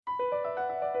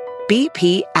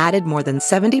BP added more than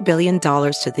 $70 billion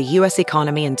to the U.S.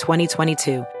 economy in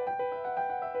 2022.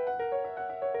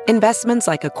 Investments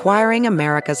like acquiring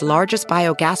America's largest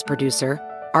biogas producer,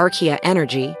 Archaea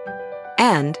Energy,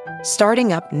 and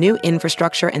starting up new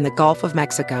infrastructure in the Gulf of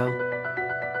Mexico.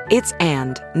 It's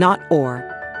and, not or.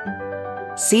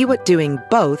 See what doing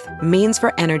both means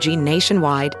for energy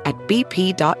nationwide at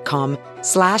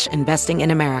bp.com/investing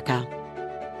in America.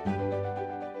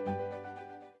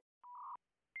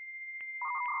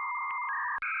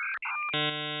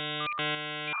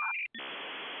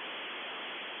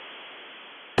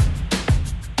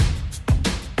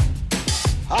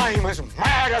 I'm as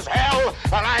mad as hell,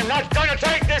 and I'm not gonna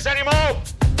take this anymore!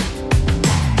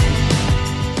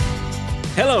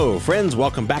 Hello, friends.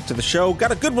 Welcome back to the show.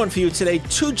 Got a good one for you today.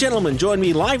 Two gentlemen join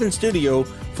me live in studio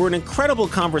for an incredible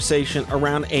conversation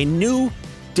around a new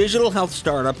digital health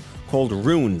startup called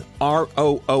Roon,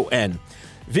 R-O-O-N.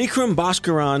 Vikram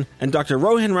Bhaskaran and Dr.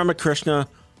 Rohan Ramakrishna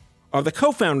are the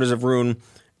co-founders of Roon.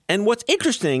 And what's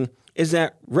interesting is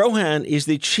that Rohan is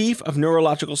the chief of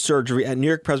neurological surgery at New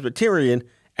York Presbyterian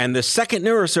and the second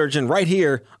neurosurgeon right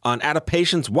here on Out of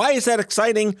Patients. Why is that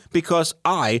exciting? Because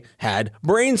I had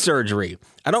brain surgery.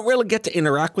 I don't really get to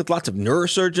interact with lots of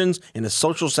neurosurgeons in a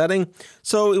social setting,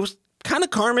 so it was kind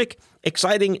of karmic,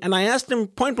 exciting, and I asked him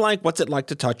point blank, what's it like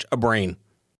to touch a brain?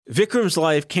 Vikram's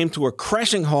life came to a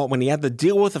crashing halt when he had to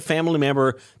deal with a family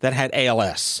member that had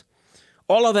ALS.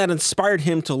 All of that inspired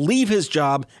him to leave his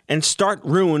job and start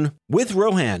Roon with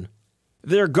Rohan.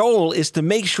 Their goal is to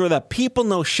make sure that people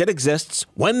know shit exists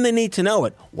when they need to know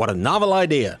it. What a novel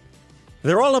idea.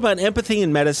 They're all about empathy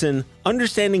in medicine,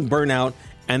 understanding burnout,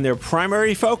 and their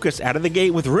primary focus out of the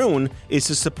gate with Roon is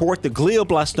to support the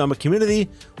glioblastoma community,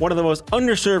 one of the most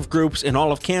underserved groups in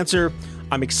all of cancer.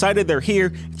 I'm excited they're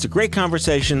here. It's a great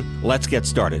conversation. Let's get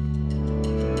started.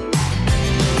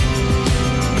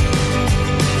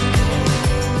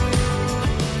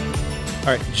 All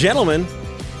right, gentlemen,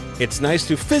 it's nice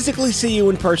to physically see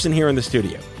you in person here in the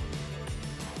studio.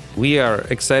 We are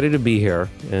excited to be here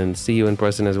and see you in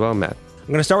person as well, Matt. I'm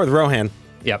going to start with Rohan.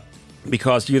 Yep.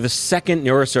 Because you're the second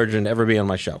neurosurgeon to ever be on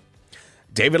my show.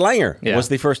 David Langer was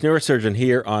the first neurosurgeon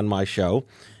here on my show,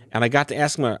 and I got to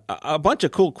ask him a bunch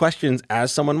of cool questions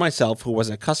as someone myself who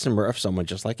was a customer of someone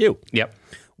just like you. Yep.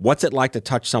 What's it like to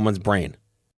touch someone's brain?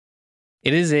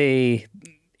 It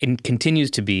continues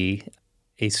to be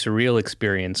a surreal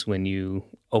experience when you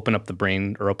open up the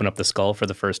brain or open up the skull for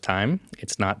the first time.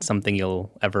 It's not something you'll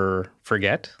ever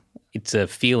forget. It's a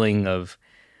feeling of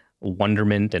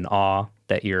wonderment and awe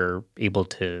that you're able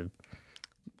to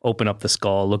open up the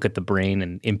skull, look at the brain,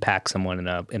 and impact someone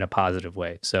in a positive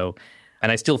way. So,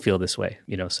 and I still feel this way,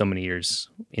 so many years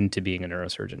into being a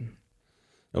neurosurgeon.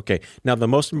 Okay. Now, the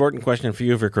most important question for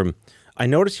you, Vikram. I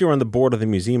noticed you're on the board of the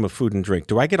Museum of Food and Drink.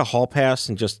 Do I get a hall pass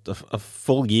and just a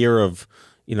full year of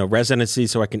residency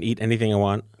so I can eat anything I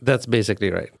want? That's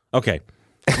basically right. Okay.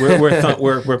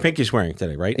 We're pinky swearing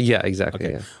today, right? Yeah, exactly.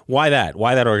 Okay. Yeah. Why that?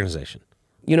 Why that organization?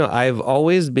 I've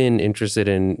always been interested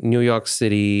in New York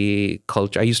City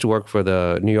culture. I used to work for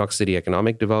the New York City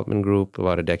Economic Development Group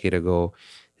about a decade ago.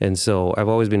 And so I've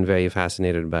always been very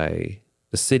fascinated by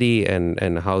the city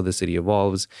and how the city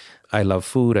evolves. I love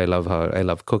food. I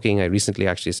love cooking. I recently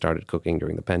actually started cooking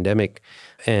during the pandemic.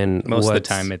 And most of the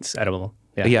time it's edible.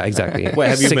 Yeah, exactly. Wait,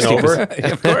 have you been over?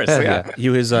 Of course, yeah.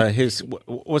 You his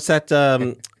what's that? Are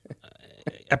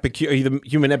you the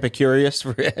human Epicurus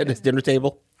at his dinner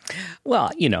table?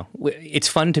 Well, it's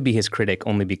fun to be his critic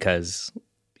only because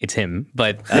it's him.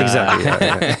 But exactly.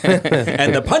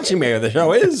 And the punching bag of the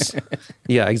show is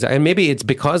exactly. And maybe it's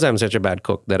because I'm such a bad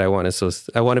cook that I want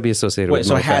to be associated with.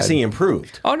 So has he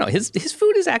improved? Oh no, his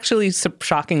food is actually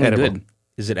shockingly edible. good.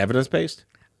 Is it evidence based?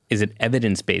 Is it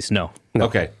evidence-based? No.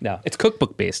 Okay. No. It's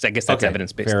cookbook-based. I guess that's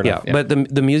evidence-based. Fair enough. Yeah, but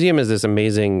the museum is this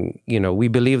amazing, we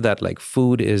believe that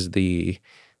food is the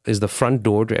front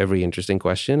door to every interesting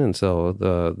question. And so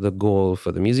the goal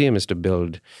for the museum is to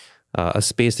build a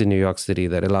space in New York City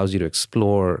that allows you to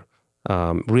explore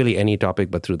really any topic,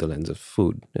 but through the lens of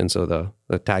food. And so the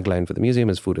tagline for the museum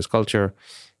is food is culture.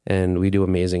 And we do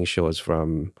amazing shows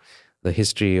from the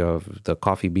history of the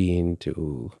coffee bean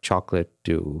to chocolate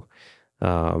to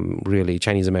really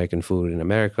Chinese American food in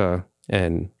America.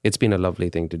 And it's been a lovely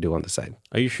thing to do on the side.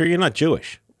 Are you sure you're not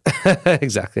Jewish?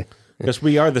 Exactly. Because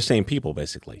we are the same people,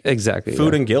 basically. Exactly.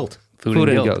 Food and guilt. Food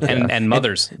and guilt. And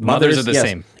mothers. Mothers are the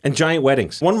same. And giant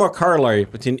weddings. One more corollary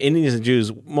between Indians and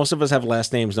Jews. Most of us have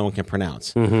last names no one can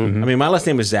pronounce. Mm-hmm. I mean, my last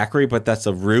name is Zachary, but that's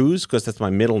a ruse because that's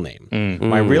my middle name. Mm-hmm.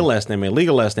 My real last name, my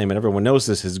legal last name, and everyone knows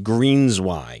this, is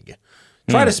Greenzweig.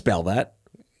 Try to spell that.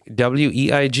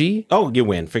 Weig. Oh, you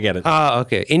win. Forget it.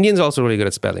 Okay. Indians also really good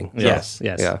at spelling. Yes.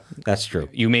 Yeah. That's true.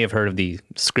 You may have heard of the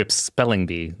Scripps spelling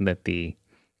bee that the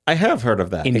I have heard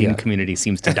of that. Indian community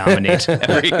seems to dominate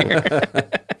every year.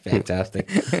 Fantastic.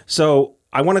 So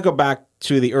I want to go back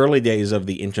to the early days of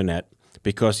the internet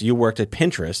because you worked at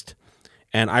Pinterest.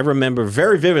 And I remember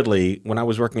very vividly when I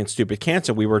was working in Stupid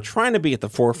Cancer, we were trying to be at the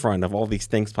forefront of all these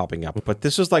things popping up. But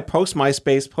this was like post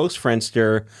MySpace, post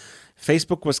Friendster.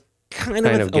 Facebook was kind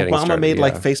of getting Obama started, made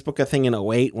like Facebook a thing in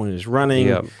 2008 when it was running.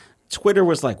 Yeah. Twitter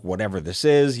was like, whatever this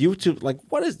is. YouTube, like,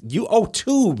 what is you? Oh,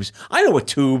 tubes. I know what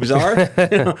tubes are.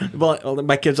 Well,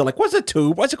 my kids are like, what's a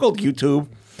tube? What's it called? YouTube.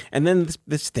 And then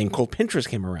this thing called Pinterest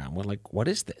came around. We're like, what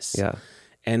is this? Yeah.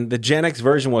 And the Gen X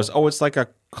version was, it's like a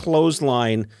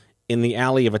clothesline in the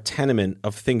alley of a tenement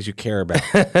of things you care about.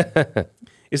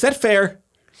 Is that fair?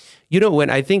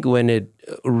 When it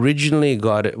originally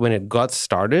got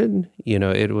started,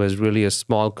 it was really a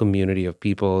small community of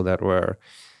people that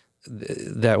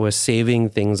were saving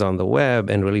things on the web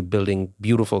and really building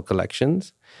beautiful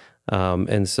collections.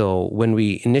 And so when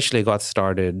we initially got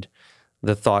started,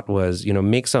 the thought was,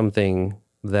 make something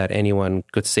that anyone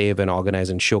could save and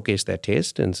organize and showcase their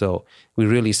taste. And so we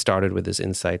really started with this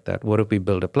insight that what if we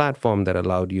build a platform that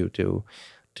allowed you to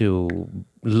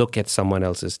look at someone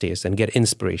else's taste and get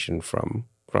inspiration from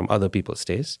other people's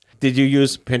taste. Did you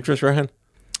use Pinterest, Rohan?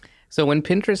 So when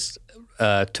Pinterest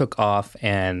took off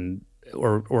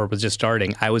or was just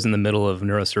starting, I was in the middle of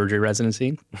neurosurgery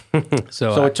residency.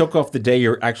 So it took off the day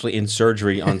you're actually in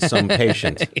surgery on some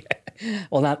patient.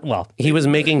 He was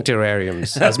making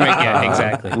terrariums.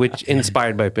 Exactly. Which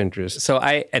inspired by Pinterest. So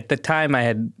at the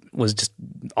time was just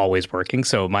always working.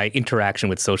 So my interaction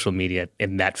with social media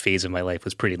in that phase of my life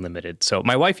was pretty limited. So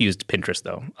my wife used Pinterest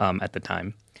though, at the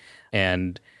time.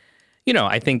 And,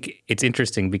 I think it's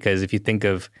interesting because if you think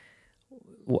of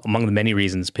among the many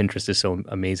reasons Pinterest is so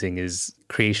amazing is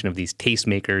creation of these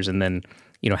tastemakers and then,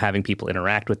 having people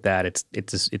interact with that. It's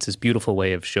this beautiful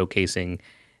way of showcasing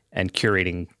and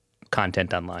curating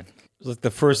content online. It was like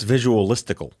the first visual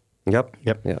listicle. Yep.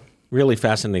 Yeah. Really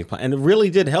fascinating. And it really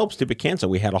did help Stupid Cancer.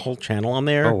 We had a whole channel on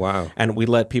there. Oh, wow. And we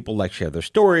let people like share their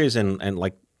stories and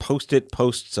like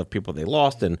posts of people they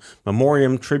lost and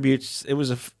memoriam tributes. It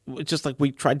was just like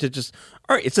we tried to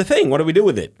all right, it's a thing. What do we do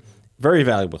with it? Very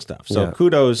valuable stuff. So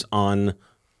kudos on,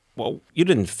 you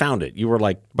didn't found it. You were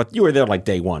but you were there like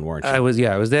day one, weren't you? I was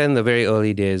there in the very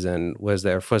early days and was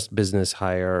their first business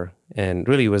hire and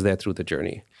really was there through the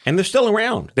journey. And they're still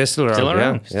around. They're still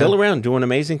around. Still around doing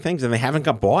amazing things and they haven't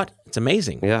got bought. It's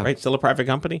amazing. Yeah. Right? Still a private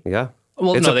company? Yeah.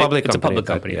 Well, it's no, a public company. It's a public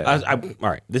company. Yeah. All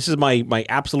right. This is my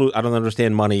absolute, I don't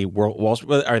understand money. Wall Street,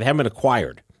 they haven't been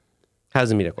acquired.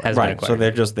 Hasn't been acquired. Right. So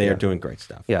they're just there doing great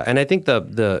stuff. Yeah. And I think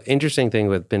the interesting thing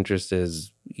with Pinterest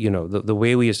is, the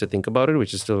way we used to think about it,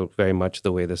 which is still very much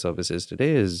the way the service is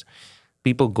today, is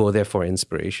people go there for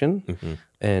inspiration. Mm-hmm.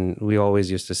 And we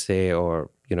always used to say,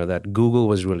 that Google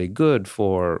was really good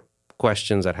for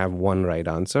questions that have one right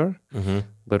answer. Mm-hmm.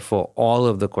 But for all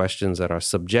of the questions that are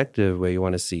subjective, where you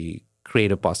want to see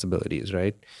creative possibilities,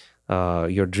 right?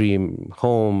 Your dream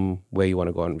home, where you want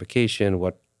to go on vacation,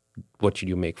 what should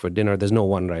you make for dinner? There's no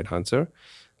one right answer.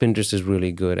 Pinterest is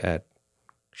really good at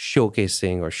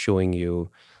showcasing or showing you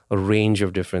a range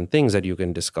of different things that you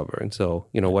can discover. And so,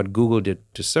 what Google did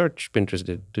to search, Pinterest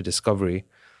did to discovery.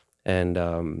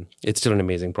 And it's still an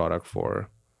amazing product for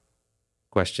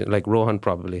question. Like Rohan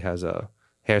probably has a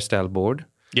hairstyle board.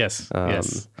 Yes.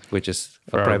 Which is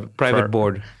a private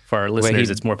board. For our listeners,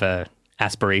 it's more of a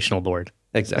aspirational board.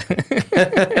 Exactly.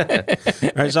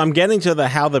 All right, so I'm getting to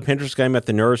how the Pinterest guy met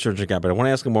the neurosurgeon guy, but I want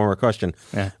to ask him one more question.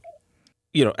 Yeah.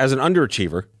 As an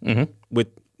underachiever with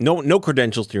no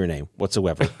credentials to your name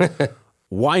whatsoever,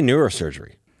 why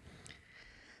neurosurgery?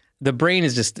 The brain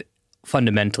is just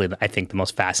fundamentally, I think, the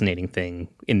most fascinating thing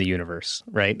in the universe,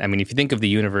 right? I mean, if you think of the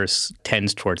universe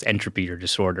tends towards entropy or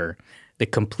disorder, the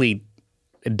complete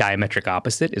diametric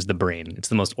opposite is the brain. It's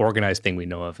the most organized thing we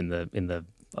know of in the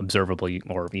observable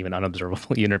or even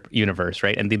unobservable universe,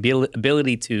 right? And the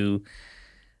ability to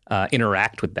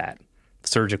interact with that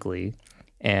surgically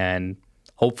and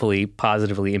hopefully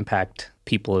positively impact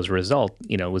people as a result,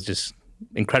 was just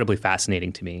incredibly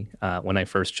fascinating to me when I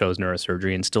first chose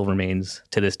neurosurgery and still remains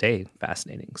to this day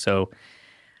fascinating. So,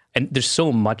 and there's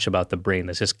so much about the brain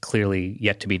that's just clearly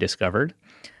yet to be discovered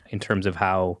in terms of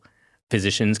how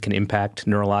physicians can impact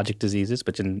neurologic diseases,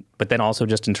 but then also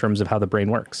just in terms of how the brain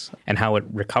works and how it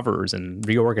recovers and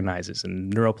reorganizes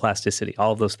and neuroplasticity.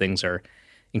 All of those things are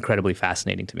incredibly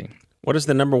fascinating to me. What is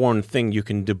the number one thing you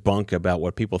can debunk about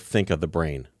what people think of the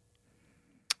brain?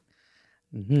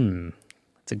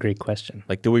 That's a great question.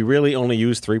 Like, do we really only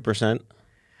use 3%?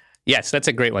 Yes, that's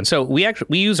a great one. So we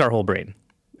use our whole brain.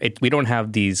 We don't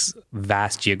have these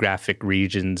vast geographic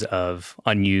regions of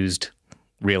unused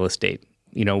real estate.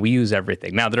 We use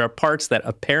everything. Now, there are parts that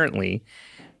apparently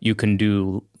you can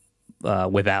do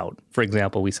without. For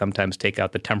example, we sometimes take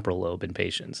out the temporal lobe in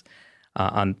patients,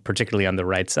 particularly on the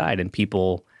right side, and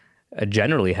people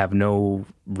generally have no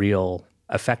real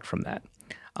effect from that.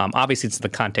 Obviously, it's in the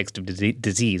context of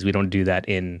disease. We don't do that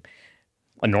in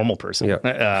a normal person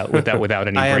without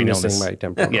any brain illness. I am missing my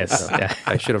temporal. Yes,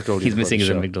 I should have told you. He's missing his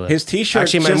amygdala. His T-shirt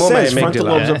Actually, my just mom says amygdala. frontal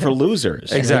lobes are for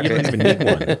losers. Exactly. You don't even need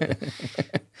one.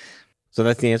 So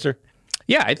that's the answer?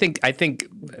 Yeah, I think.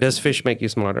 Does fish make you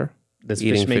smarter? Does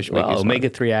Eating fish make you smarter?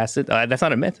 omega-3 acid? That's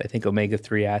not a myth. I think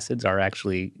omega-3 acids are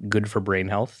actually good for brain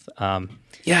health.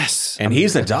 Yes. And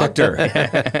he's a doctor.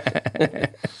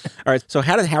 All right. So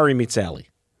how did Harry meet Sally?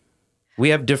 We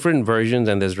have different versions,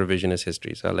 and there's revisionist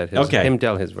history. So I'll let him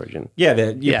tell his version.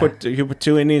 Yeah, you put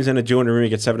two Indians in a Jew in a room, you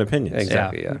get 7 opinions.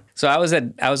 Exactly. Yeah. So I was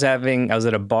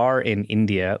at a bar in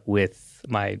India with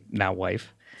my now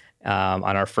wife on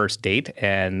our first date,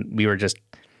 and we were just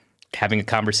having a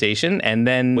conversation. And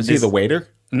then Was he the waiter?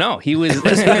 No, he was.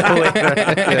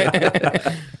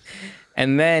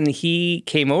 And then he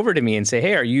came over to me and said,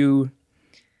 "Hey, are you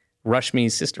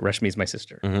Rashmi's sister?" Rashmi's my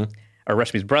sister. Or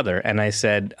Rashmi's brother. And I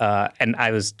said, and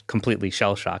I was completely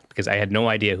shell-shocked because I had no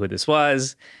idea who this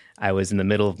was. I was in the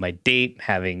middle of my date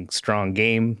having strong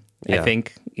game, I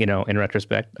think, in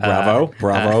retrospect. Bravo.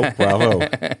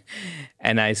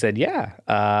 And I said, yeah.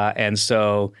 And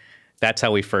so that's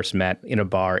how we first met in a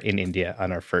bar in India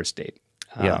on our first date.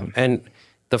 And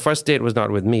the first date was not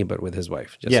with me, but with his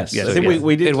wife. Yes. Yes. I think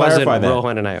we did It clarify wasn't that.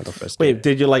 Rohan and I on the first date. Wait,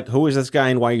 did you who is this guy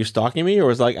and why are you stalking me? Or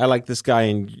was it I like this guy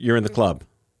and you're in the club?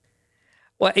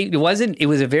 Well, it wasn't. It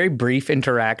was a very brief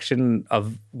interaction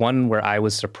of one where I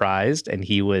was surprised and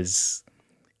he was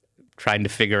trying to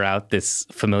figure out this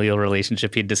familial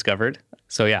relationship he'd discovered.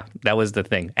 So yeah, that was the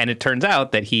thing. And it turns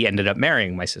out that he ended up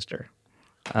marrying my sister.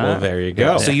 Well, there you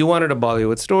go. So you wanted a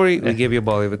Bollywood story. We gave you a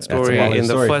Bollywood story Bollywood in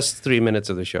story. the first 3 minutes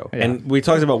of the show. And we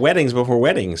talked about weddings before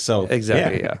weddings. So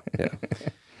Exactly. Yeah.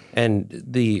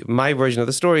 And my version of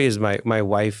the story is my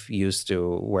wife used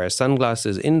to wear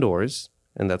sunglasses indoors,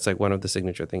 and that's like one of the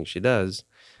signature things she does.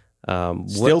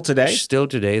 Still today? Still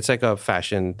today. It's like a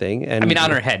fashion thing. And I mean,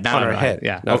 on her head, not on on her her head. eye.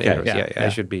 Yeah. Not Okay. indoors. Yeah. I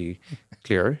should be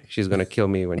clear. She's going to kill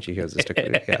me when she hears this.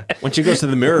 Yeah. When she goes to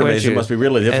the mirror, When it she- must be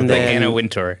really difficult. and then- Anna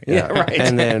Wintour. Yeah, right.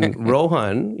 And then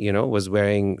Rohan, was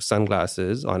wearing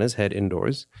sunglasses on his head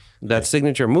indoors. That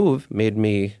signature move made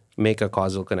me make a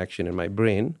causal connection in my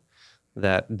brain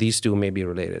that these two may be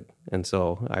related. And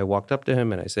so I walked up to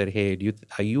him and I said, "Hey,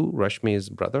 are you Rashmi's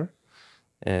brother?"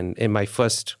 And in my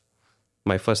first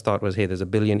thought was, hey, there's 1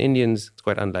 billion Indians. It's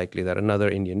quite unlikely that another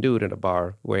Indian dude in a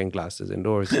bar wearing glasses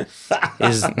indoors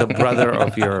is the brother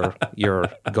of your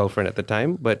girlfriend at the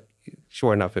time. But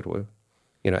sure enough, it was,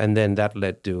 and then that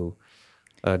led to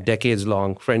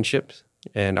decades-long friendships.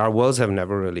 And our worlds have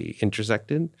never really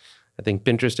intersected. I think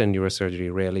Pinterest and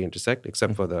neurosurgery rarely intersect,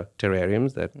 except for the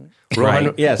terrariums that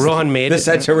Rohan made. The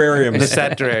set terrariums. The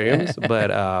set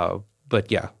terrariums. But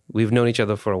yeah, we've known each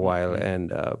other for a while.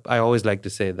 And I always like to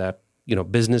say that,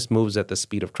 business moves at the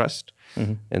speed of trust.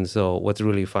 And so what's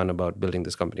really fun about building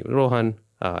this company with Rohan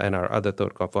and our other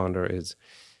third co-founder is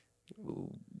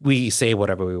we say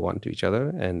whatever we want to each other,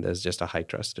 and there's just a high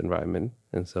trust environment.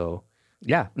 And so...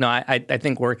 Yeah. No, I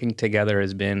think working together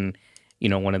has been,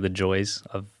 one of the joys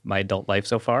of my adult life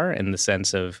so far, in the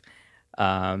sense of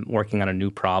working on a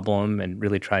new problem and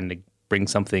really trying to bring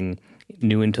something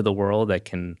new into the world that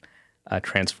can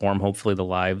transform, hopefully, the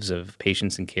lives of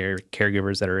patients and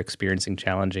caregivers that are experiencing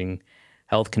challenging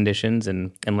health conditions.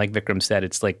 And like Vikram said,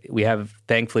 it's like we have,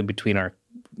 thankfully, between our,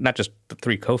 not just the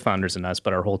 3 co-founders and us,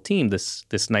 but our whole team,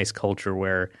 this nice culture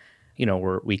where,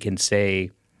 we can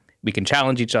say, we can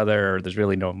challenge each other. There's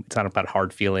really it's not about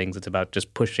hard feelings. It's about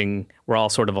just pushing. We're all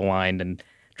sort of aligned and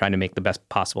trying to make the best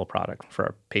possible product for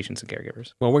our patients and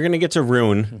caregivers. Well, we're going to get to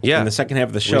Rune in the second half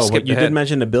of the show. But you did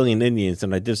mention 1 billion Indians,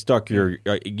 and I did stalk your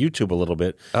YouTube a little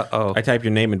bit. Uh-oh. I typed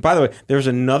your name in. By the way, there's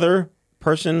another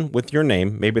person with your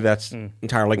name. Maybe that's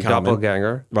entirely common.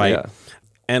 Doppelganger. Right. Yeah.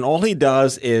 And all he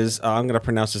does is, I'm going to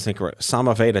pronounce this incorrect,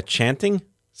 Samaveda chanting.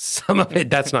 Some of it,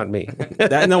 that's not me.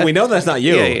 No, we know that's not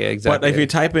you. Yeah, exactly. But if you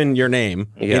type in your name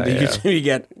into YouTube, you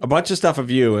get a bunch of stuff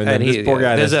of you, and then this poor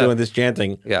guy that's doing this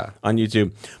chanting on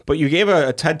YouTube. But you gave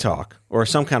a TED talk, or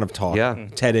some kind of talk,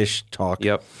 TED-ish talk,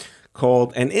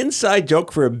 called An Inside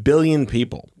Joke for 1 Billion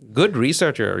People. Good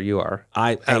researcher you are.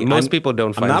 People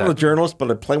don't find I'm not that. a journalist,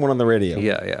 but I play one on the radio.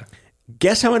 Yeah.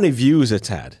 Guess how many views it's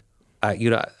had?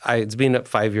 It's been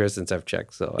 5 years since I've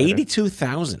checked. So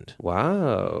 82,000.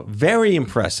 Wow. Very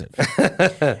impressive.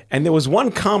 And there was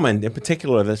one comment in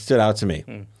particular that stood out to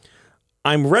me.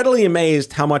 I'm readily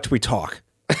amazed how much we talk.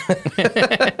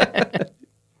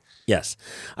 Yes.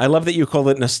 I love that you called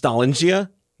it nostalgia.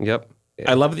 Yep.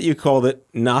 I love that you called it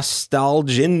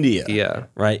nostalgindia. Yeah.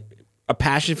 Right? A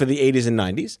passion for the 80s and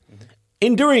 90s.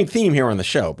 Enduring theme here on the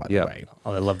show, by the way.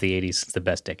 Oh, I love the 80s. It's the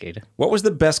best decade. What was the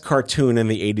best cartoon in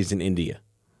the 80s in India?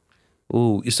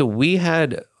 Ooh, so we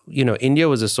had, India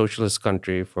was a socialist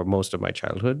country for most of my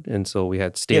childhood. And so we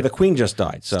had The Queen just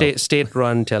died. So.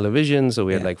 State-run television. So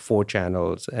we had like 4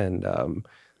 channels. And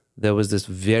there was this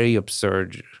very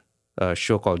absurd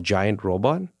show called Giant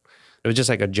Robot. It was just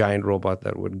like a giant robot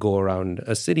that would go around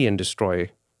a city and destroy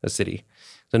a city.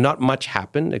 So not much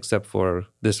happened except for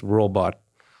this robot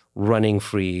running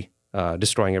free,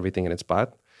 destroying everything in its path.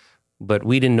 But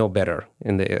we didn't know better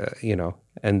and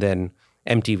then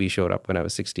MTV showed up when I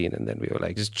was 16, and then we were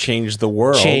like, just change the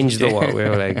world. Change the world. We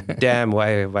were like, damn, why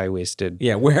have I wasted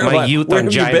my youth on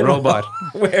Giant Robot?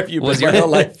 Where have you been my whole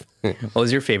life? What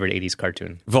was your favorite 80s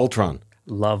cartoon? Voltron.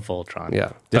 Love Voltron.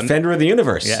 Yeah. Defender of the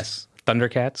Universe. Yes.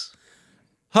 Thundercats.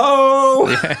 Ho!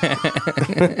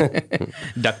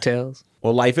 DuckTales.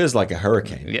 Well, life is like a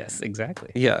hurricane. Yes,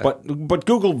 exactly. Yeah. But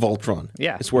Google Voltron.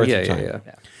 Yeah. It's worth your time. Yeah.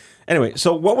 Anyway,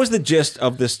 so what was the gist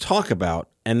of this talk about?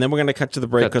 And then we're going to cut to the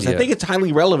break because I think it's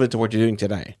highly relevant to what you're doing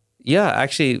today. Yeah,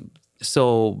 actually.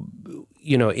 So,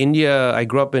 India, I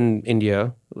grew up in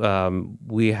India.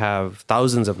 We have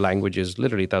thousands of languages,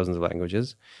 literally thousands of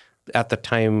languages. At the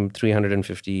time,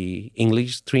 350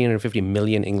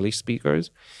 million English speakers.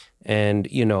 And,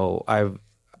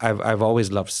 I've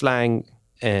always loved slang.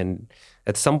 And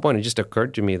at some point, it just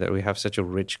occurred to me that we have such a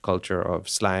rich culture of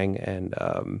slang and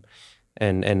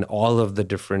all of the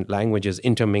different languages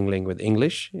intermingling with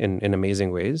English in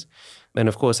amazing ways. And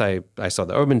of course, I saw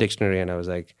the Urban Dictionary and I was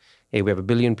like, hey, we have 1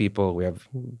 billion people. We have,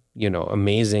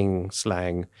 amazing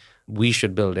slang. We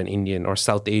should build an Indian or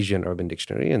South Asian Urban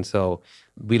Dictionary. And so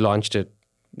we launched it,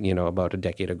 about a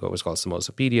decade ago. It was called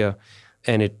Samosapedia.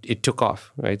 And it took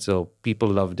off, right? So people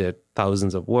loved it,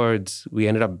 thousands of words. We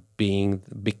ended up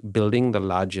building the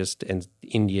largest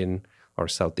Indian or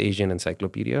South Asian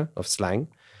encyclopedia of slang.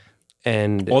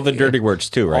 And all the dirty words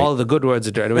too, right? All the good words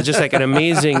are dirty. It was just like an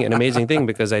amazing thing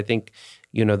because I think,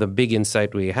 the big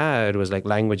insight we had was like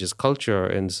language is culture.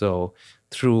 And so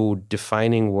through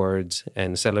defining words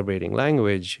and celebrating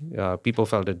language, people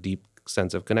felt a deep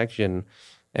sense of connection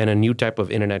and a new type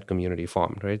of internet community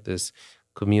formed, right? This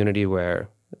community where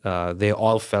they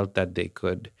all felt that they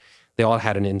all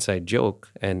had an inside joke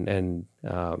and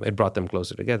it brought them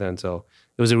closer together. And so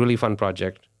it was a really fun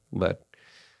project, but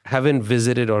haven't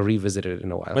visited or revisited it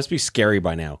in a while. Must be scary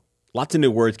by now. Lots of new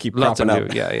words keep popping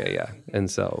up. Yeah. And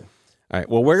so... All right,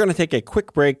 well, we're going to take a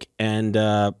quick break, and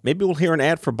maybe we'll hear an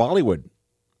ad for Bollywood.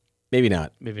 Maybe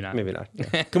not. Maybe not.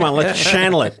 Yeah. Come on, let's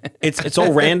channel it. It's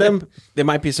all random. There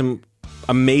might be some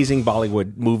amazing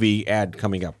Bollywood movie ad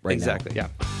coming up right now. Exactly, yeah.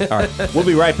 All right, we'll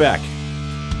be right back.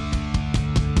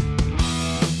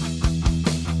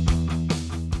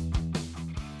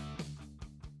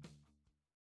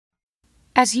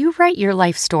 As you write your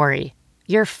life story,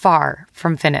 you're far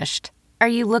from finished. Are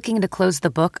you looking to close the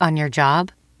book on your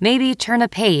job? Maybe turn a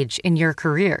page in your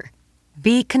career.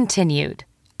 Be continued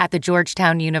at the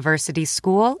Georgetown University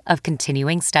School of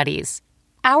Continuing Studies.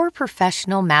 Our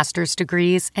professional master's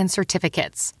degrees and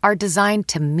certificates are designed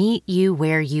to meet you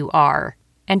where you are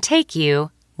and take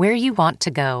you where you want to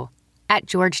go. At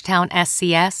Georgetown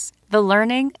SCS, the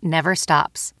learning never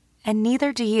stops, and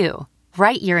neither do you.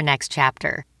 Write your next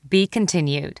chapter. Be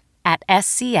continued at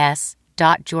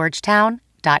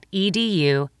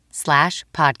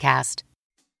scs.georgetown.edu/podcast.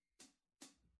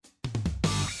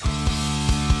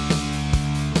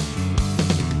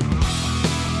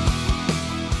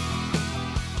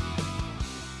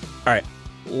 All right,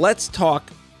 let's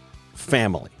talk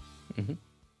family,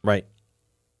 right?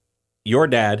 Your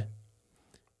dad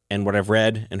and what I've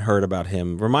read and heard about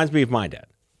him reminds me of my dad.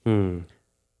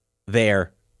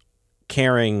 They're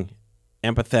caring,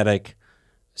 empathetic,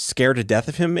 scared to death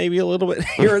of him maybe a little bit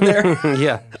here and there.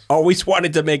 Yeah. Always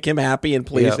wanted to make him happy and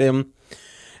please him.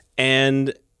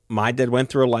 And my dad went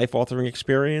through a life-altering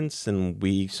experience, and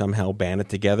we somehow banded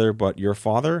together, but your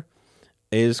father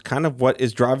is kind of what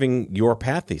is driving your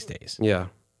path these days. Yeah.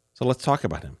 So let's talk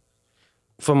about him.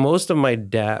 For most of my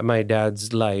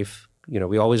dad's life,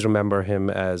 we always remember him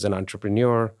as an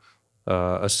entrepreneur,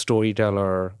 a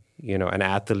storyteller, an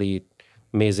athlete,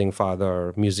 amazing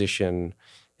father, musician.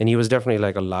 And he was definitely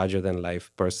like a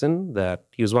larger-than-life person that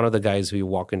he was one of the guys who you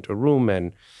walk into a room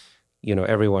and,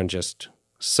 everyone just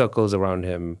circles around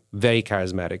him, very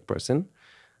charismatic person.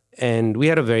 And we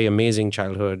had a very amazing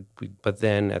childhood. But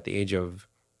then at the age of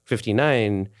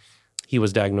 59, he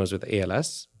was diagnosed with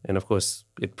ALS. And of course,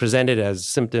 it presented as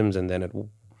symptoms. And then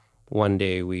one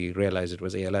day we realized it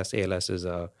was ALS. ALS is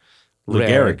a Lou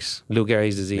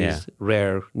Gehrig's disease,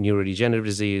 rare neurodegenerative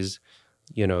disease.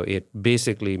 It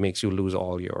basically makes you lose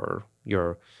all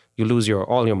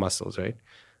all your muscles, right?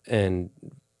 And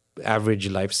average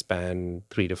lifespan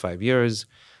 3 to 5 years.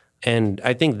 And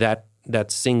I think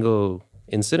that single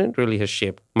incident really has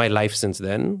shaped my life since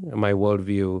then, my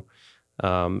worldview,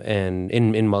 and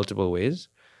in multiple ways.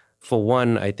 For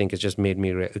one, I think it's just made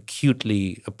me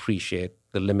acutely appreciate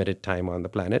the limited time on the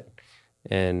planet.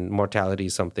 And mortality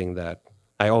is something that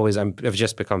I've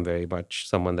just become very much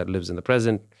someone that lives in the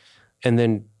present. And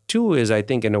then two is, I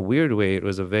think in a weird way, it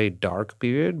was a very dark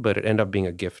period, but it ended up being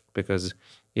a gift because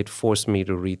it forced me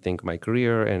to rethink my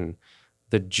career. And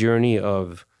the journey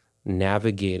of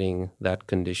navigating that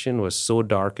condition was so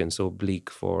dark and so bleak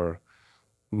for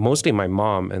mostly my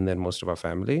mom and then most of our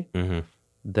family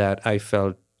that I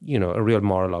felt, a real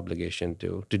moral obligation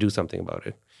to do something about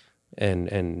it.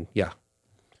 And yeah.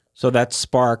 So that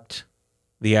sparked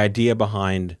the idea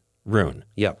behind Rune.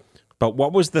 Yeah. But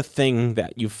what was the thing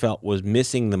that you felt was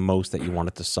missing the most that you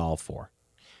wanted to solve for?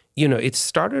 It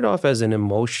started off as an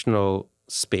emotional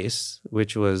space,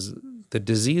 which was the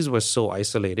disease was so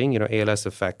isolating. ALS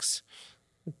affects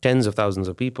tens of thousands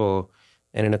of people.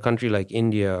 And in a country like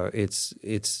India,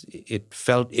 it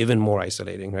felt even more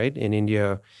isolating, right? In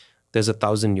India, there's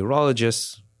 1,000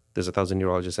 neurologists. There's 1,000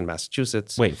 neurologists in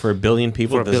Massachusetts. Wait, for 1 billion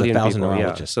people, there's 1,000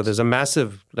 neurologists. Yeah. So there's a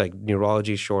massive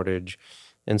neurology shortage.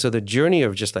 And so the journey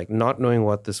of just not knowing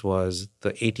what this was,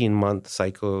 the 18-month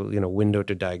cycle, window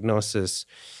to diagnosis,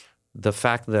 the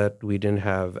fact that we didn't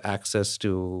have access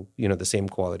to, the same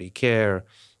quality care,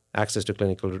 access to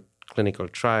clinical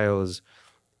trials,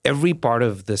 every part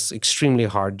of this extremely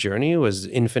hard journey was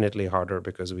infinitely harder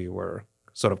because we were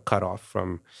sort of cut off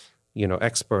from,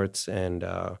 experts. And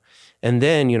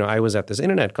then, I was at this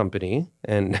internet company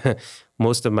and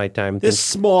most of my time... This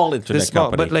small internet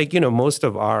company. But most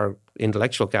of our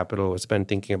intellectual capital was spent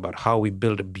thinking about how we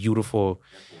build a beautiful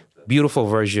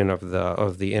version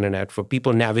of the internet for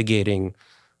people navigating,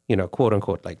 quote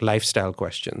unquote, lifestyle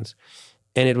questions.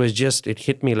 And it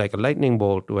hit me like a lightning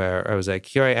bolt where I was like,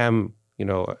 here I am,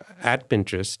 at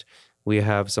Pinterest. We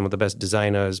have some of the best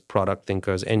designers, product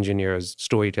thinkers, engineers,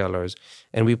 storytellers,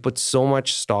 and we put so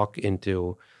much stock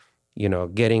into,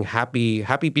 getting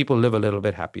happy people live a little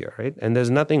bit happier, right? And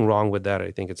there's nothing wrong with that. I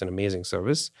think it's an amazing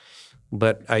service.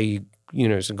 But I,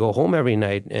 to go home every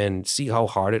night and see how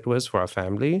hard it was for our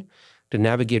family to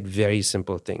navigate very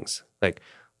simple things,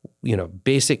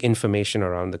 basic information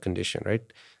around the condition,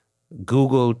 right?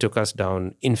 Google took us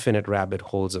down infinite rabbit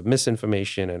holes of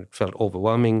misinformation and it felt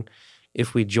overwhelming.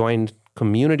 If we joined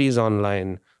communities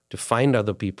online to find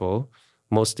other people,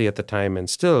 mostly at the time and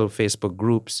still Facebook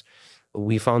groups,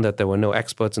 we found that there were no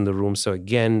experts in the room. So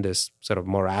again, this sort of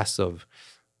morass of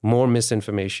more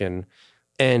misinformation.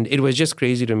 And it was just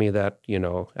crazy to me that,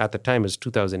 at the time, it was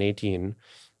 2018,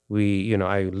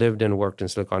 I lived and worked in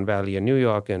Silicon Valley and New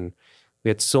York, and we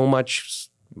had so much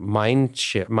mind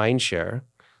share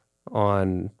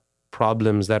on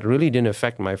problems that really didn't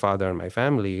affect my father and my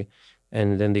family.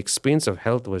 And then the experience of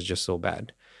health was just so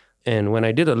bad. And when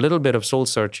I did a little bit of soul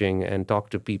searching and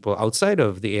talked to people outside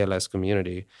of the ALS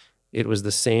community, it was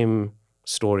the same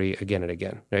story again and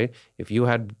again, right? If you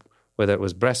had, whether it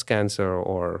was breast cancer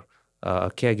or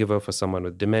a caregiver for someone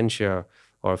with dementia,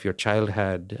 or if your child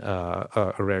had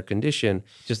a rare condition.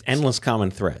 Just endless common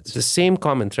threads. It's the same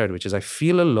common thread, which is I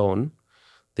feel alone,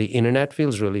 the internet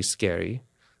feels really scary,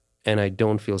 and I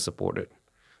don't feel supported.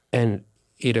 And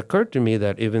it occurred to me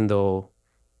that even though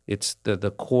it's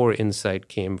the core insight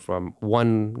came from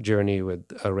one journey with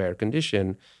a rare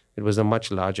condition, it was a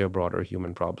much larger, broader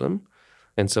human problem.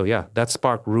 And so, that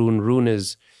sparked Rune. Rune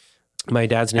is my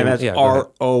dad's name. And that's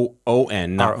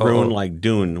R-O-O-N, not Rune like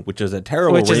Dune, which is a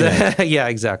terrible remake. Yeah,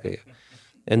 exactly.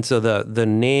 And so the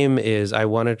name is, I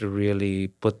wanted to really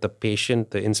put the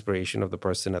patient, the inspiration of the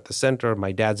person at the center.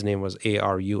 My dad's name was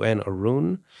A-R-U-N,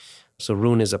 Arun. So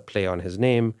Rune is a play on his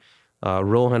name.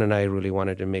 Rohan and I really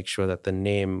wanted to make sure that the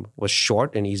name was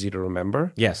short and easy to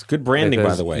remember. Yes, good branding,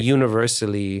 because by the way.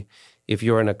 Universally, if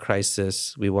you're in a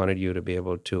crisis, we wanted you to be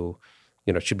able to,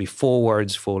 it should be 4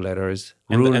 words, 4 letters.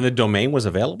 And the domain was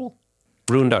available?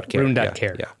 Rune.care.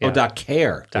 Rune.care. Yeah. Oh,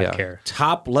 .care. .care.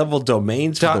 Top level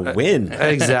domains for the win.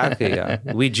 Exactly, yeah.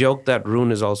 We joke that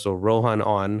Rune is also Rohan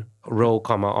on,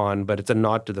 on, but it's a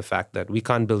nod to the fact that we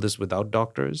can't build this without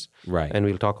doctors. Right. And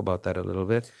we'll talk about that a little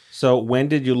bit. So when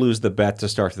did you lose the bet to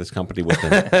start this company with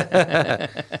them?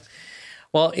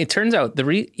 Well, it turns out the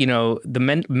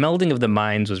melding of the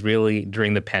minds was really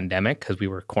during the pandemic because we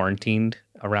were quarantined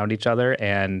around each other.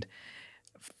 And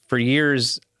for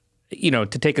years, to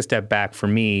take a step back for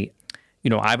me,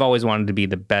 I've always wanted to be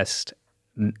the best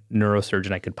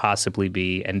neurosurgeon I could possibly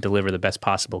be and deliver the best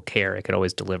possible care I could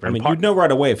always deliver. I mean, you'd know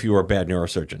right away if you were a bad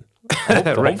neurosurgeon.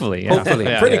 Hopefully. Yeah. Hopefully.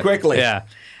 Yeah, Pretty yeah. quickly. Yeah.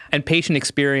 And patient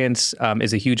experience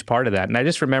is a huge part of that. And I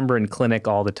just remember in clinic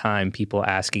all the time people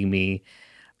asking me,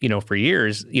 for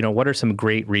years, what are some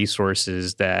great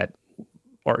resources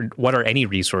or what are any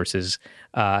resources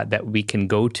that we can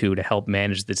go to help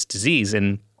manage this disease?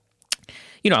 And,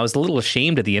 I was a little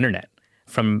ashamed of the internet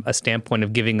from a standpoint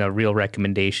of giving a real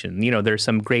recommendation. There's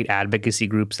some great advocacy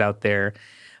groups out there,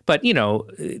 but,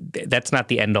 that's not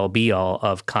the end-all be-all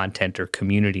of content or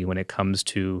community when it comes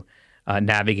to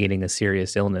navigating a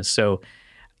serious illness. So,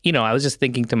 I was just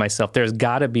thinking to myself, there's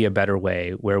got to be a better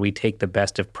way where we take the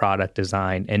best of product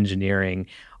design, engineering,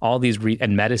 all these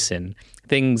and medicine,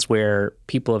 things where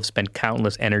people have spent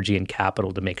countless energy and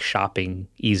capital to make shopping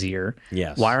easier.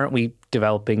 Yes. Why aren't we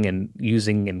developing and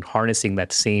using and harnessing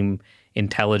that same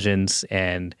intelligence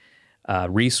and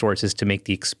resources to make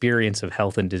the experience of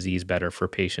health and disease better for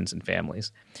patients and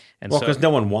families? And Because no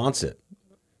one wants it.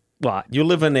 Well, You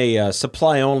live in a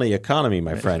supply-only economy,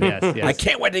 my friend. Yes. I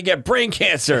can't wait to get brain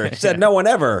cancer, said no one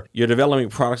ever. You're developing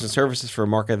products and services for a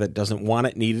market that doesn't want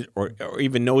it, need it, or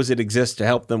even knows it exists to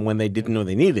help them when they didn't know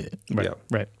they needed it.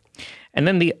 Right. And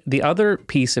then the other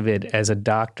piece of it as a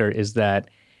doctor is that,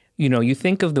 you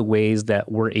think of the ways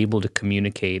that we're able to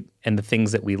communicate and the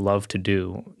things that we love to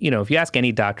do. If you ask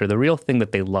any doctor, the real thing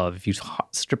that they love, if you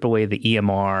strip away the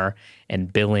EMR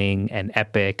and billing and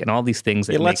Epic and all these things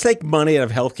that Let's take money out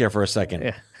of healthcare for a second.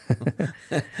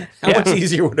 Yeah. How much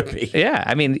easier would it be? Yeah.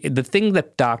 I mean, the thing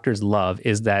that doctors love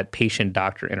is that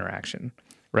patient-doctor interaction,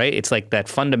 right? It's like that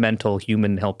fundamental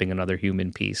human helping another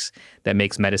human piece that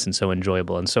makes medicine so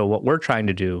enjoyable. And so what we're trying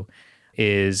to do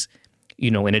is,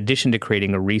 in addition to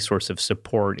creating a resource of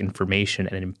support, information,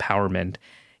 and empowerment,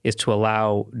 is to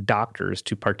allow doctors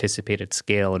to participate at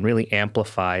scale and really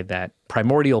amplify that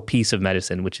primordial piece of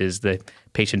medicine, which is the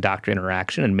patient-doctor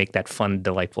interaction, and make that fun and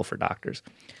delightful for doctors.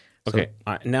 Okay,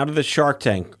 now to the Shark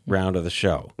Tank round of the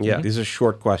show. Yeah. These are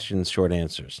short questions, short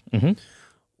answers. Mm-hmm.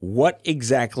 What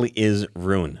exactly is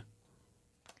Rune?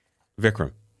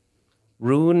 Vikram.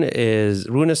 Rune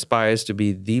aspires to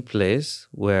be the place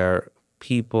where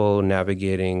people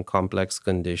navigating complex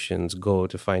conditions go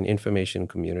to find information,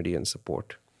 community, and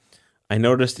support. I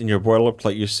noticed in your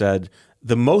boilerplate you said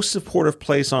the most supportive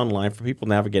place online for people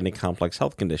navigating complex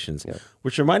health conditions,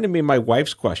 which reminded me of my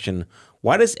wife's question,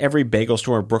 why does every bagel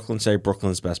store in Brooklyn say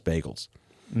Brooklyn's best bagels?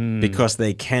 Because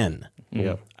they can.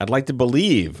 Yeah. I'd like to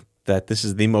believe that this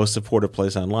is the most supportive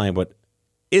place online, but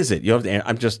is it? You have to,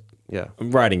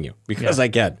 I'm writing you because I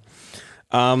can.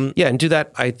 And to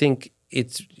that, I think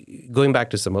it's going back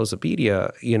to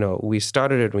Samosapedia, we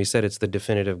started it and we said it's the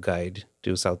definitive guide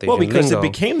to South Asian Well, because lingo. it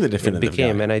became the definitive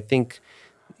guide. And I think,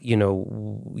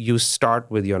 you start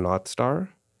with your North Star,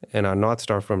 and our North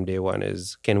Star from day one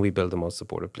is, can we build the most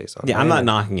supportive place on? Yeah, I'm not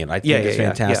knocking it. I think it's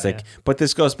fantastic. Yeah. But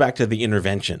this goes back to the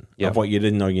intervention of what you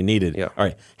didn't know you needed. Yeah. All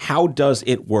right. How does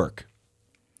it work?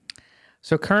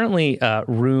 So currently,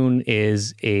 Rune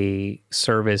is a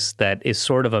service that is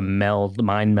sort of a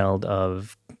mind meld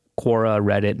of Quora,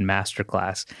 Reddit, and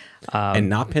Masterclass. And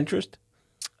not Pinterest?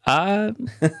 Not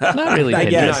really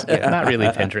Pinterest. Not really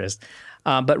Pinterest.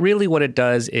 But really what it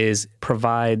does is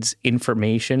provides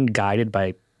information guided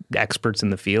by experts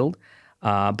in the field,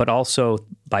 but also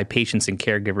by patients and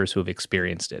caregivers who have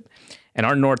experienced it. And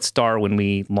our North Star when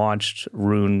we launched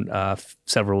Rune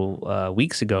several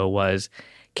weeks ago was,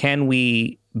 can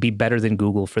we be better than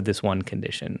Google for this one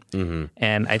condition? Mm-hmm.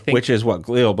 And I think... Which is what?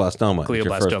 Glioblastoma. Glioblastoma.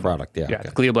 Your first product. Yeah. Okay.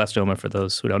 Glioblastoma, for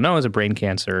those who don't know, is a brain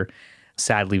cancer,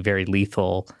 sadly very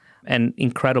lethal, and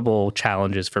incredible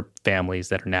challenges for families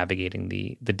that are navigating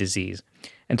the disease.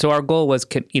 And so our goal was,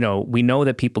 we know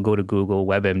that people go to Google,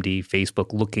 WebMD,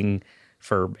 Facebook looking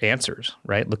for answers,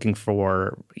 right? Looking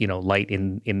for, light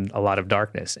in a lot of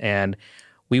darkness. And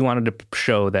we wanted to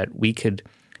show that we could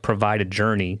provide a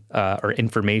journey or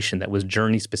information that was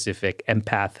journey-specific,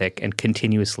 empathic, and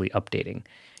continuously updating,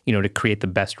 to create the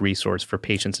best resource for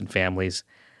patients and families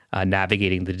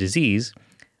navigating the disease.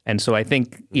 And so I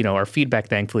think, our feedback,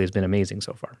 thankfully, has been amazing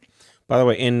so far. By the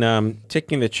way, in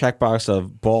ticking the checkbox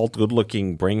of bald,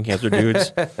 good-looking brain cancer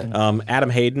dudes, Adam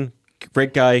Hayden,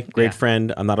 great guy, great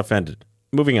friend. I'm not offended.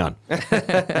 Moving on.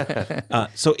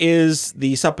 So is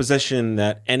the supposition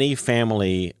that any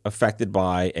family affected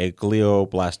by a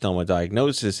glioblastoma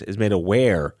diagnosis is made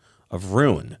aware of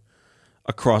Rune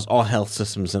across all health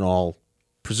systems and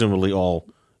presumably all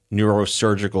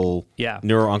neurosurgical,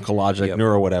 neuro-oncologic,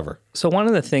 neuro whatever? So one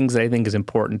of the things that I think is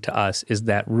important to us is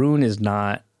that Rune is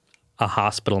not a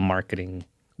hospital marketing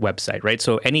website, right?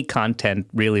 So any content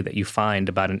really that you find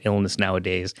about an illness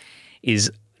nowadays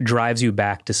drives you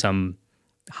back to some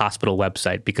hospital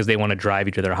website because they want to drive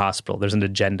you to their hospital. There's an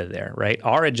agenda there, right?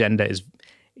 Our agenda is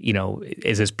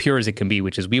as pure as it can be,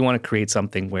 which is we want to create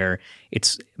something where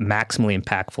it's maximally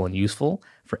impactful and useful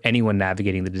for anyone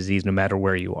navigating the disease, no matter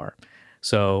where you are.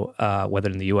 So whether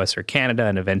in the U.S. or Canada,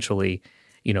 and eventually,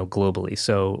 globally.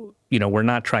 So, we're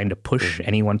not trying to push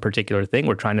any one particular thing.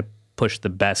 We're trying to push the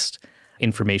best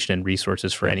information and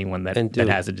resources for anyone that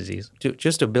has a disease.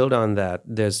 Just to build on that,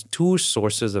 there's two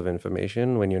sources of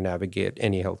information when you navigate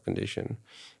any health condition.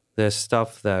 There's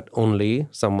stuff that only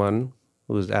someone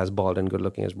who's as bald and good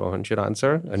looking as Rohan should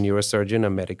answer, a neurosurgeon, a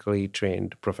medically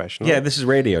trained professional. Yeah, this is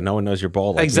radio. No one knows you're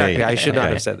bald. Like exactly. Me. I should not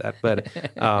have said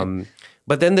that.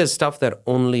 But then there's stuff that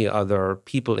only other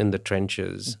people in the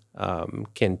trenches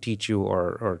can teach you.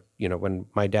 Or when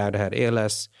my dad had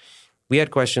ALS, we had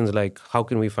questions like, how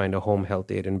can we find a home health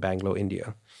aide in Bangalore,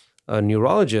 India? A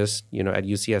neurologist, at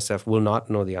UCSF will not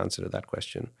know the answer to that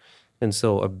question. And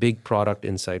so a big product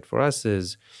insight for us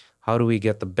is, how do we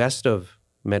get the best of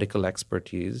medical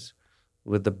expertise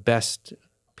with the best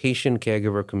patient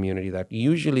caregiver community that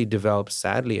usually develops,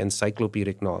 sadly,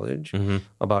 encyclopedic knowledge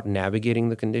about navigating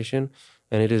the condition.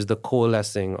 And it is the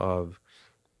coalescing of,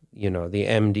 the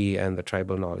MD and the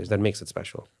tribal knowledge that makes it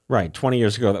special. Right. 20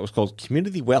 years ago, that was called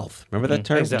community wealth. Remember that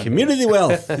term? Exactly. Community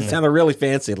wealth. It sounded really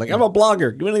fancy. Like, I'm a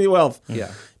blogger, community wealth.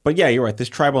 Yeah. But yeah, you're right. This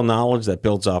tribal knowledge that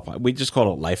builds up, we just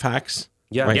call it life hacks.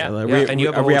 Yeah. Right? Yeah. And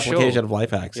you have a reapplication of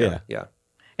life hacks. Yeah.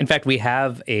 In fact, we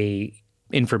have a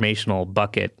informational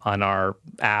bucket on our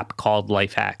app called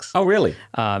Life Hacks. Oh, really?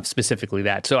 Specifically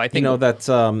that. So I think that's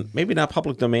maybe not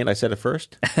public domain. I said it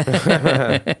first.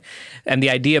 And the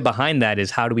idea behind that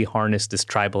is, how do we harness this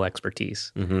tribal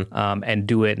expertise and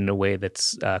do it in a way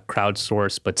that's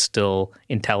crowdsourced but still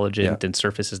intelligent and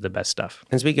surfaces the best stuff.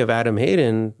 And speaking of Adam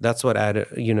Hayden, that's what Adam.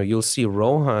 You'll see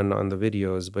Rohan on the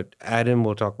videos, but Adam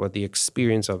will talk about the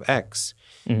experience of X,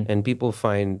 and people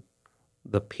find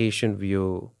the patient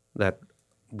view that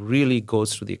really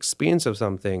goes through the experience of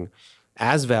something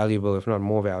as valuable, if not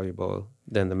more valuable,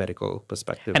 than the medical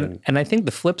perspective. And I think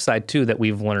the flip side, too, that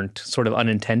we've learned sort of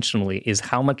unintentionally is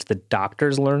how much the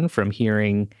doctors learn from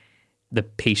hearing the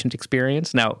patient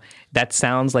experience. Now, that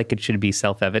sounds like it should be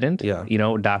self-evident. Yeah.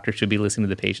 Doctors should be listening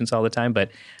to the patients all the time.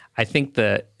 But I think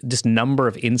the just number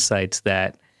of insights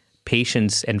that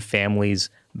patients and families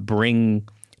bring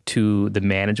to the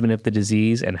management of the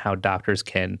disease and how doctors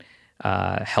can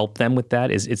help them with that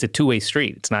it's a two-way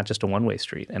street. It's not just a one-way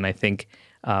street. And I think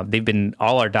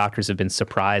all our doctors have been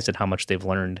surprised at how much they've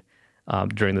learned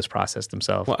during this process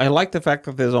themselves. Well, I like the fact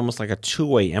that there's almost like a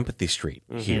two-way empathy street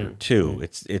here too.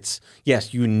 It's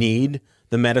yes, you need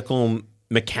the medical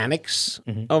mechanics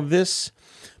of this,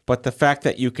 but the fact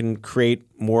that you can create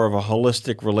more of a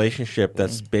holistic relationship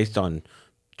that's based on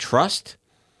trust,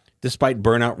 despite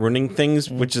burnout ruining things,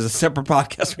 which is a separate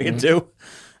podcast we can do,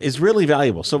 is really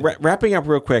valuable. So wrapping up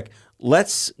real quick,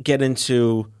 let's get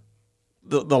into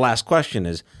the last question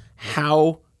is,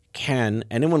 how can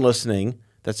anyone listening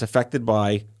that's affected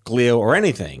by glio or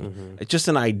anything, it's just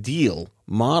an ideal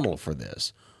model for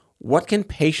this, what can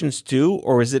patients do,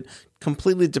 or is it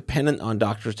completely dependent on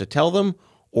doctors to tell them,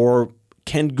 or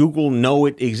can Google know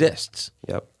it exists?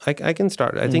 Yep. I can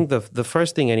start. I think the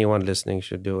first thing anyone listening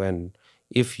should do, and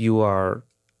if you are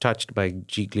touched by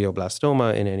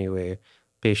glioblastoma in any way,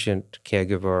 patient,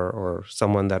 caregiver, or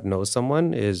someone that knows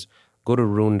someone, is go to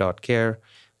rune.care.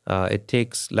 It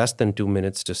takes less than 2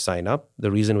 minutes to sign up.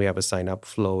 The reason we have a sign-up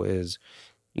flow is,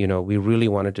 we really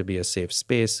want it to be a safe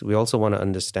space. We also want to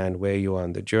understand where you are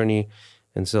on the journey.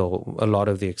 And so a lot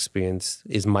of the experience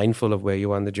is mindful of where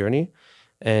you are on the journey.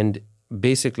 And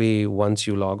basically, once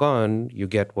you log on, you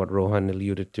get what Rohan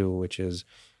alluded to, which is,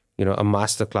 a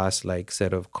masterclass-like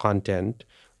set of content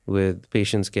with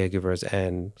patients, caregivers,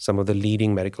 and some of the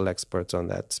leading medical experts on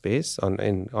that space, on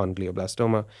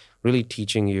glioblastoma, really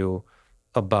teaching you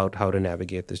about how to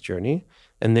navigate this journey.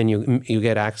 And then you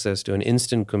get access to an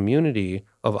instant community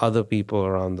of other people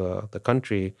around the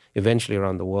country, eventually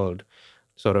around the world,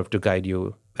 sort of to guide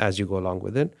you as you go along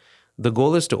with it. The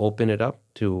goal is to open it up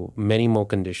to many more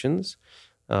conditions.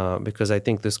 because I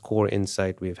think this core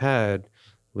insight we've had,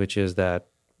 which is that,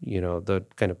 the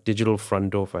kind of digital front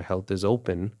door for health is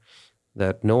open,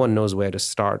 that no one knows where to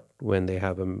start when they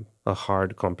have a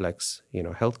hard, complex,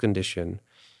 health condition,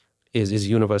 is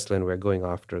universal, and we're going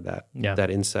after that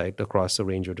insight across a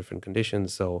range of different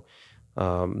conditions. So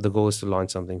the goal is to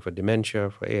launch something for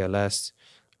dementia, for ALS.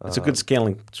 It's a good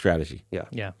scaling strategy. Yeah.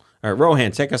 Yeah. All right,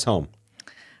 Rohan, take us home.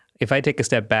 If I take a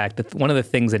step back, one of the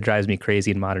things that drives me crazy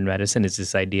in modern medicine is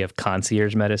this idea of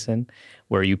concierge medicine,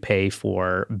 where you pay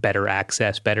for better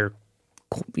access, better,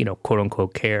 quote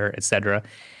unquote care, et cetera.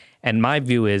 And my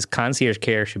view is concierge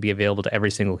care should be available to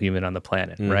every single human on the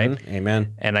planet, right?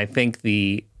 Amen. And I think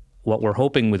what we're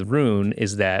hoping with Rune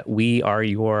is that we are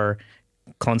your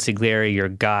consigliere, your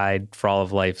guide for all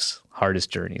of life's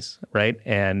hardest journeys, right?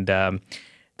 And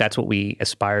that's what we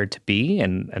aspire to be,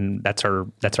 and that's our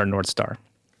North Star.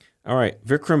 All right,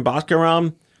 Vikram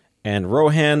Bhaskaram and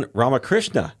Rohan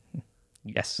Ramakrishna.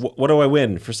 Yes. What do I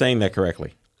win for saying that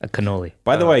correctly? A cannoli.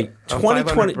 By the way,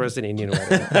 2020 person Indian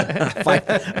wedding.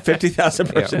 50,000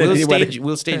 person Indian wedding.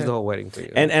 We'll stage the whole wedding for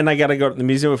you. And I got to go to the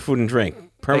Museum of Food and Drink.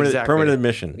 Permanent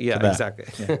admission. Yeah, to that. exactly.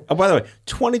 Yeah. Oh, by the way,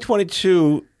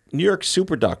 2022 New York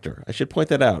Super Doctor. I should point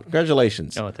that out.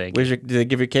 Congratulations. Oh, thank you. Did they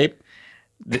give you a cape?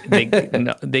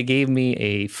 They gave me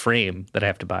a frame that I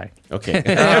have to buy. Okay.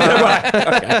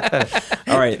 Okay.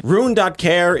 All right.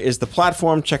 Rune.care is the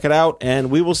platform. Check it out. And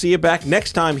we will see you back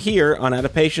next time here on Out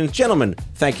of Patience. Gentlemen,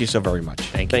 thank you so very much.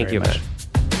 Thank you very much.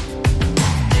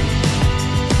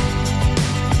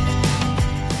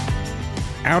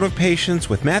 Out of Patience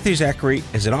with Matthew Zachary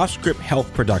is an Off-Script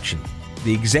Health production.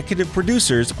 The executive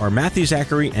producers are Matthew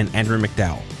Zachary and Andrew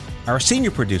McDowell. Our senior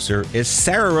producer is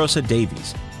Sarah Rosa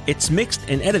Davies. It's mixed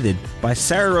and edited by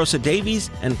Sarah Rosa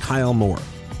Davies and Kyle Moore.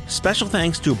 Special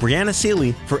thanks to Brianna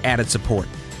Seeley for added support.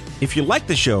 If you like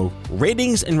the show,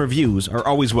 ratings and reviews are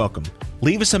always welcome.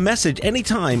 Leave us a message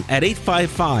anytime at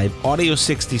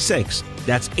 855-AUDIO-66.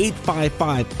 That's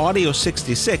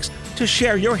 855-AUDIO-66 to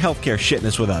share your healthcare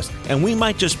shitness with us, and we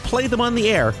might just play them on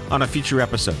the air on a future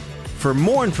episode. For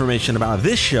more information about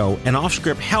this show and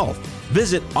Off-Script Health,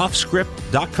 visit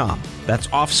offscript.com. That's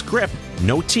offscript,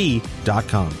 no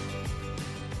T.com.